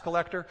tax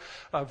collector,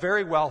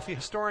 very wealthy.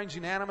 Historians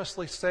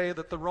unanimously say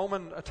that the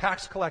Roman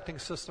tax collecting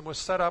system was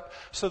set up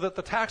so that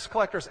the tax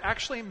collectors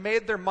actually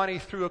made their money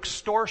through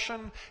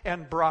extortion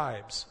and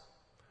bribes.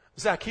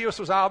 Zacchaeus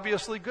was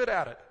obviously good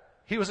at it.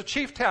 He was a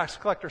chief tax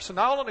collector, so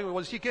not only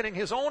was he getting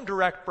his own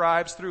direct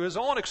bribes through his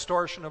own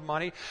extortion of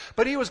money,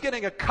 but he was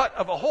getting a cut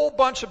of a whole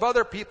bunch of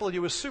other people he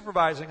was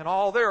supervising and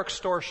all their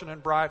extortion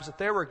and bribes that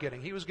they were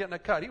getting. He was getting a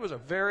cut. He was a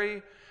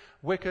very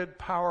wicked,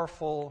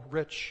 powerful,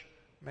 rich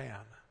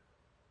man.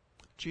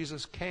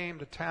 Jesus came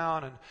to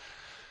town, and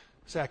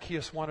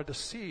Zacchaeus wanted to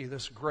see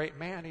this great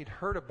man he'd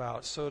heard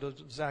about. So to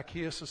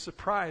Zacchaeus'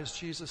 surprise,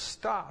 Jesus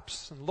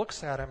stops and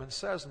looks at him and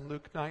says in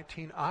Luke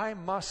 19, "I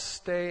must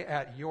stay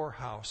at your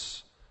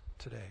house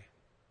today."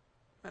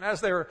 And as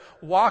they were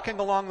walking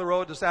along the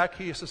road to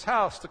Zacchaeus'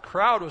 house, the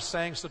crowd was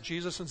saying, so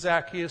Jesus and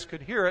Zacchaeus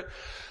could hear it,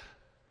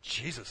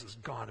 "Jesus has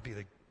gone to be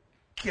the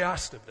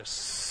guest of this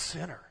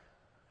sinner."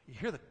 You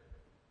hear the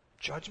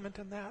judgment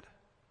in that?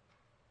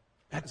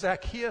 And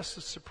Zacchaeus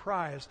is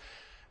surprised.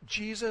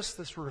 Jesus,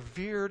 this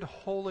revered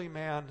holy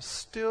man,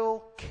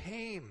 still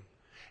came.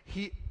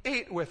 He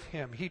ate with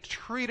him. He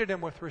treated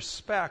him with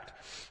respect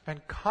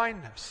and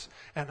kindness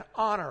and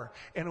honor.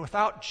 And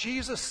without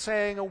Jesus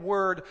saying a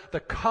word, the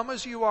come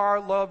as you are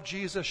love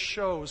Jesus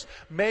shows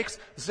makes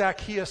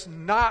Zacchaeus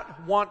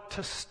not want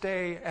to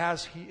stay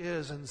as he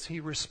is. And he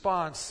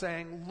responds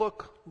saying,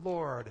 "Look,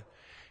 Lord,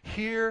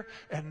 here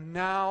and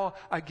now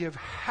I give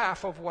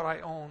half of what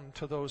I own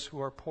to those who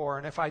are poor.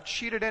 And if I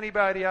cheated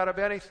anybody out of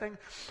anything,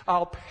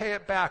 I'll pay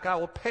it back. I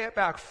will pay it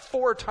back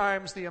 4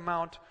 times the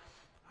amount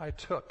I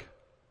took."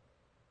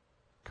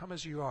 Come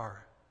as you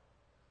are.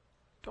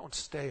 Don't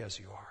stay as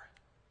you are.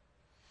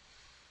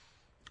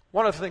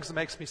 One of the things that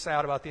makes me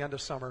sad about the end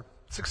of summer,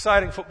 it's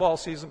exciting football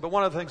season, but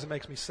one of the things that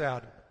makes me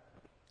sad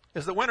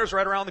is that winter's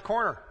right around the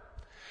corner.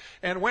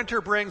 And winter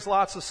brings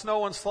lots of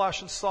snow and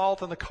slush and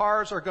salt, and the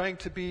cars are going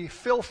to be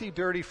filthy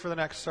dirty for the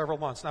next several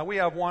months. Now, we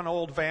have one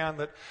old van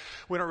that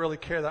we don't really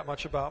care that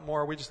much about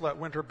more. We just let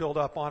winter build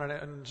up on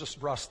it and just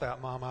rust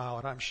that mama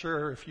out. I'm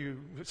sure if you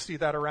see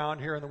that around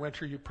here in the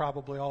winter, you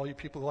probably, all you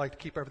people who like to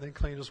keep everything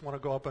clean, just want to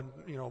go up and,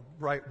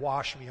 right,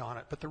 wash me on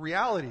it. But the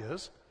reality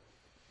is,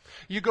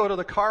 you go to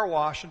the car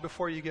wash, and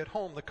before you get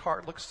home, the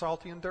car looks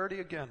salty and dirty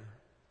again.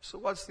 So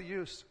what's the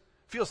use?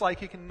 Feels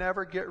like you can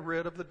never get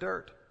rid of the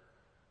dirt.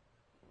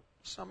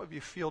 Some of you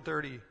feel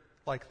dirty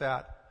like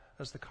that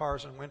as the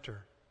cars in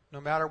winter.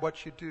 No matter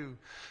what you do,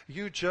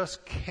 you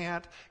just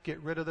can't get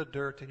rid of the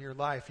dirt in your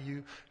life.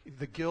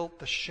 The guilt,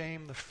 the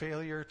shame, the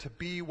failure to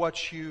be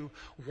what you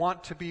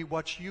want to be,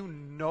 what you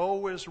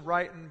know is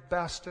right and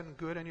best and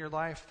good in your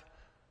life.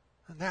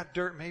 And that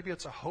dirt, maybe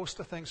it's a host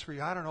of things for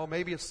you. I don't know.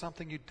 Maybe it's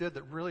something you did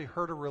that really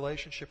hurt a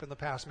relationship in the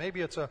past.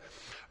 Maybe it's a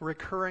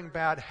recurring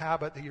bad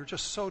habit that you're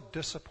just so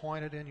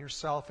disappointed in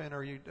yourself in,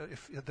 or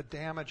if the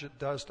damage it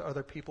does to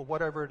other people,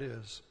 whatever it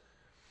is.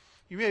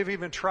 You may have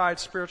even tried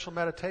spiritual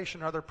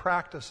meditation, other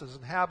practices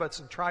and habits,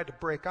 and tried to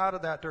break out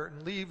of that dirt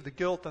and leave the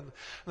guilt and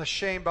the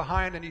shame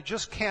behind, and you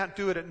just can't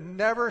do it. It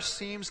never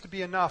seems to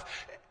be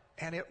enough,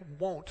 and it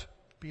won't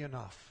be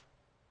enough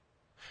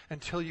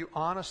until you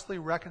honestly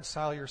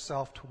reconcile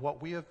yourself to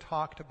what we have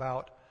talked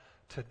about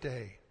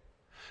today.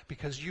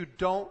 Because you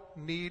don't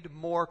need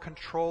more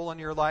control in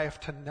your life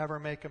to never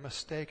make a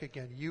mistake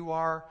again. You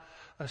are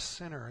a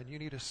sinner, and you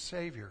need a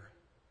Savior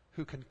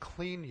who can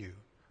clean you,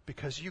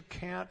 because you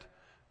can't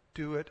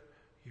do it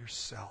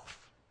yourself.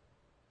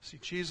 See,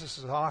 Jesus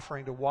is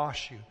offering to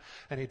wash you,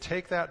 and He'd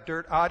take that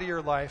dirt out of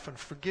your life and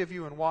forgive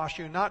you and wash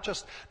you. Not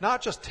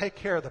just take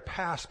care of the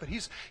past, but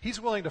He's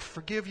willing to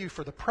forgive you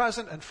for the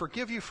present and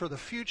forgive you for the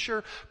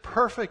future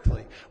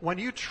perfectly. When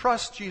you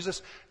trust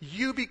Jesus,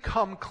 you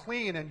become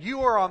clean, and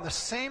you are on the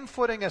same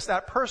footing as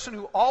that person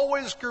who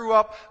always grew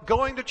up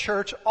going to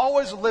church,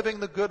 always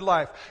living the good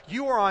life.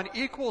 You are on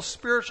equal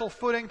spiritual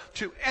footing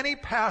to any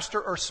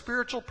pastor or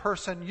spiritual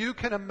person you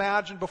can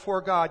imagine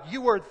before God.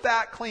 You are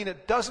that clean.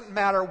 It doesn't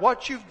matter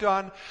what you've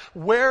done,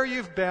 where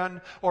you've been,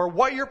 or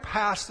what your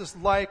past is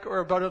like,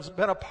 or what has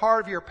been a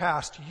part of your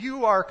past.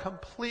 You are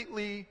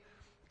completely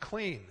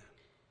clean.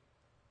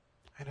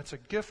 And it's a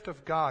gift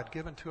of God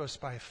given to us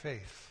by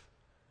faith.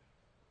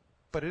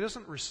 But it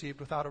isn't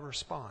received without a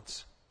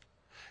response.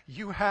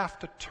 You have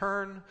to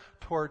turn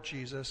toward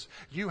Jesus.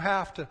 You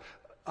have to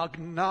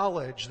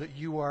acknowledge that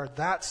you are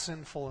that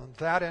sinful and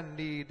that in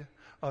need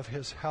of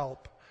His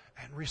help,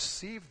 and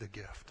receive the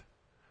gift.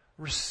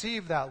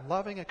 Receive that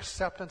loving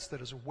acceptance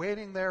that is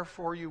waiting there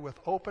for you with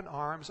open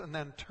arms, and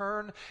then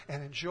turn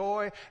and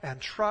enjoy and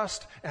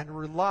trust and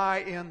rely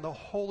in the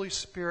Holy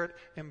Spirit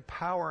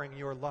empowering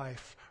your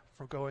life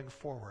for going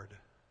forward.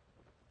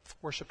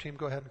 Worship team,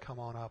 go ahead and come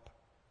on up.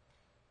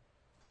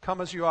 Come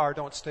as you are,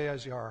 don't stay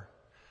as you are.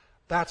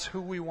 That's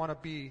who we want to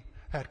be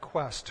at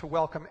Quest, to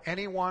welcome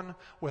anyone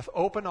with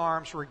open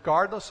arms,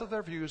 regardless of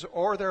their views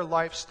or their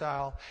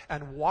lifestyle,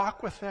 and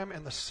walk with them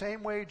in the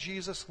same way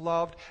Jesus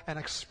loved and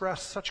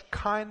expressed such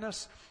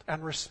kindness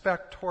and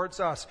respect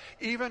towards us,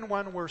 even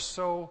when we're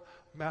so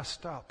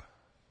messed up.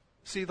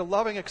 See, the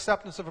loving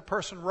acceptance of a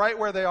person right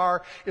where they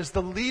are is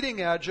the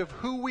leading edge of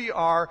who we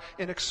are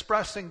in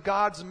expressing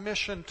God's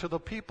mission to the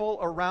people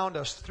around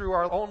us through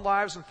our own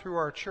lives and through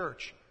our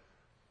church.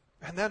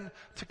 And then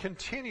to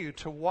continue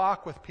to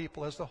walk with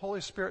people as the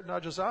Holy Spirit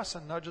nudges us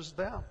and nudges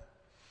them.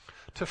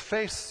 To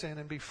face sin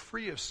and be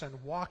free of sin,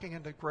 walking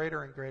into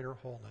greater and greater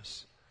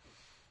wholeness.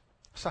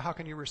 So how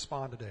can you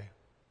respond today?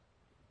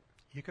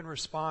 You can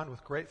respond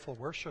with grateful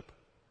worship,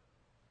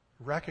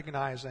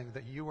 recognizing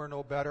that you are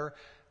no better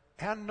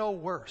and no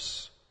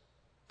worse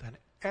than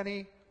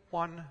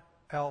anyone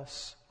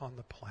else on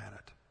the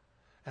planet.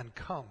 And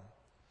come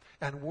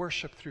and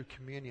worship through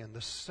communion,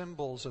 the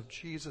symbols of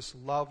Jesus'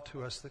 love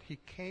to us, that He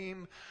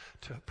came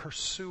to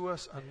pursue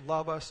us and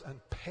love us and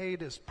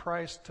paid His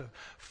price to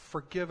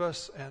forgive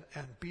us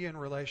and be in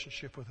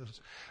relationship with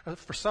us.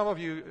 For some of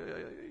you,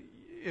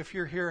 if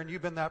you're here and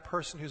you've been that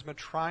person who's been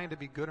trying to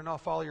be good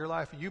enough all your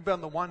life, you've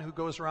been the one who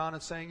goes around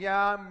and saying,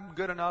 yeah, I'm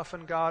good enough,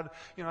 and God,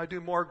 I do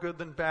more good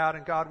than bad,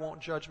 and God won't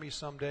judge me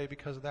someday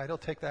because of that. He'll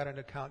take that into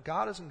account.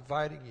 God is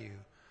inviting you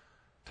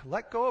to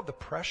let go of the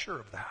pressure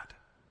of that.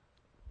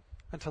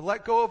 And to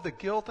let go of the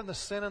guilt and the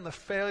sin and the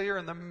failure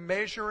and the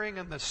measuring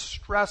and the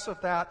stress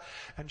of that,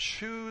 and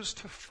choose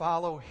to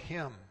follow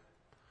Him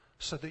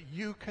so that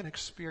you can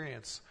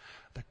experience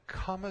the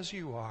come as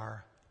you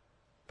are,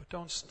 but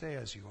don't stay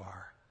as you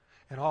are.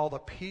 And all the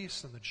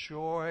peace and the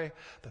joy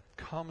that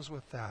comes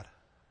with that.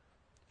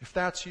 If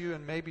that's you,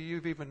 and maybe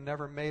you've even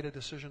never made a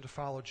decision to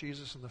follow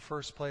Jesus in the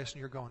first place, and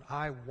you're going,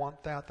 I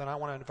want that, then I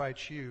want to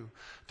invite you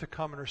to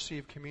come and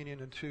receive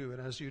communion too. And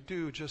as you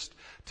do, just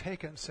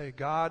take it and say,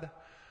 God,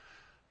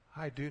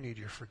 I do need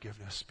your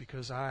forgiveness,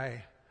 because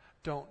I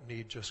don't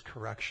need just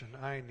correction.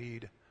 I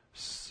need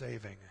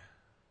saving,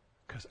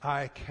 because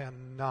I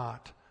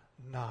cannot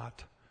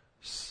not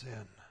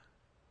sin.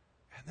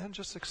 And then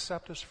just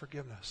accept His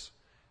forgiveness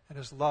and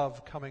His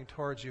love coming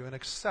towards you, and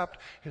accept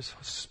His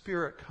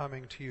Spirit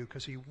coming to you,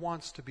 because He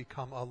wants to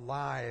become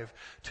alive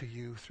to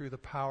you through the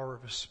power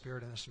of His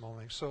Spirit in this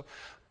moment. So,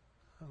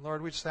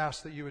 Lord, we just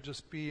ask that you would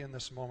just be in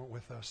this moment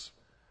with us.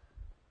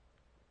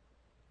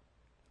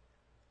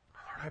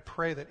 Lord, I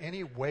pray that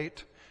any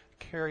weight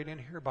carried in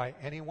here by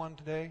anyone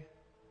today,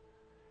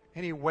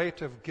 any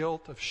weight of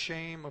guilt, of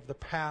shame, of the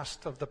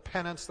past, of the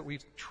penance that we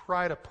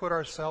try to put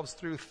ourselves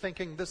through,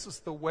 thinking this is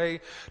the way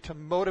to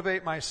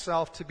motivate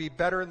myself to be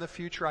better in the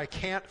future. I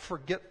can't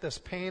forget this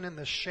pain and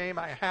this shame.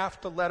 I have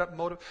to let it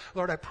motivate.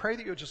 Lord, I pray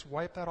that you would just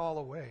wipe that all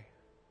away.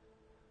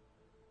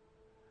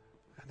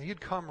 And that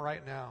you'd come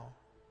right now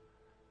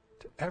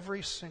to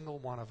every single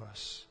one of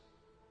us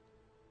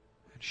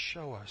and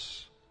show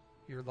us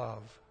your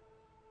love.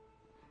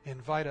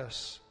 Invite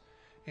us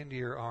into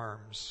your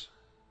arms.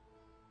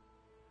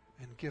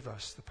 And give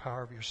us the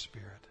power of your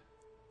Spirit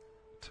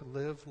to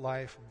live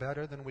life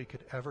better than we could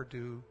ever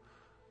do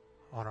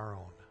on our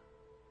own.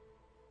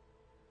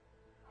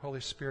 Holy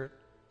Spirit,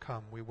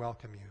 come. We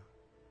welcome you.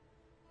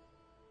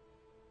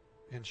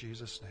 In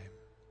Jesus' name.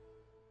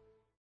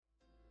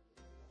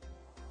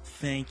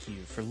 Thank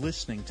you for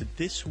listening to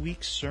this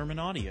week's sermon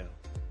audio.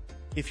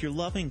 If you're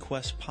loving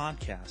Quest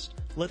Podcast,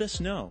 let us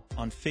know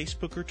on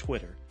Facebook or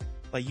Twitter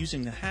by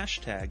using the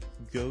hashtag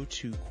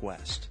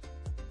 #GoToQuest.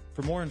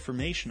 For more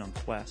information on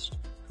Quest,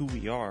 who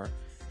we are,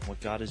 and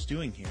what God is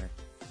doing here,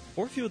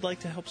 or if you would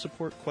like to help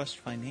support Quest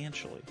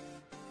financially,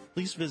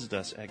 please visit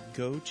us at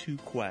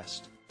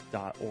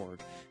gotoquest.org.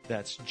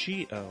 That's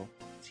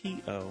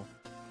GOTO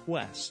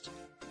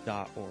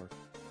Quest.org.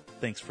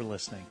 Thanks for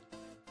listening.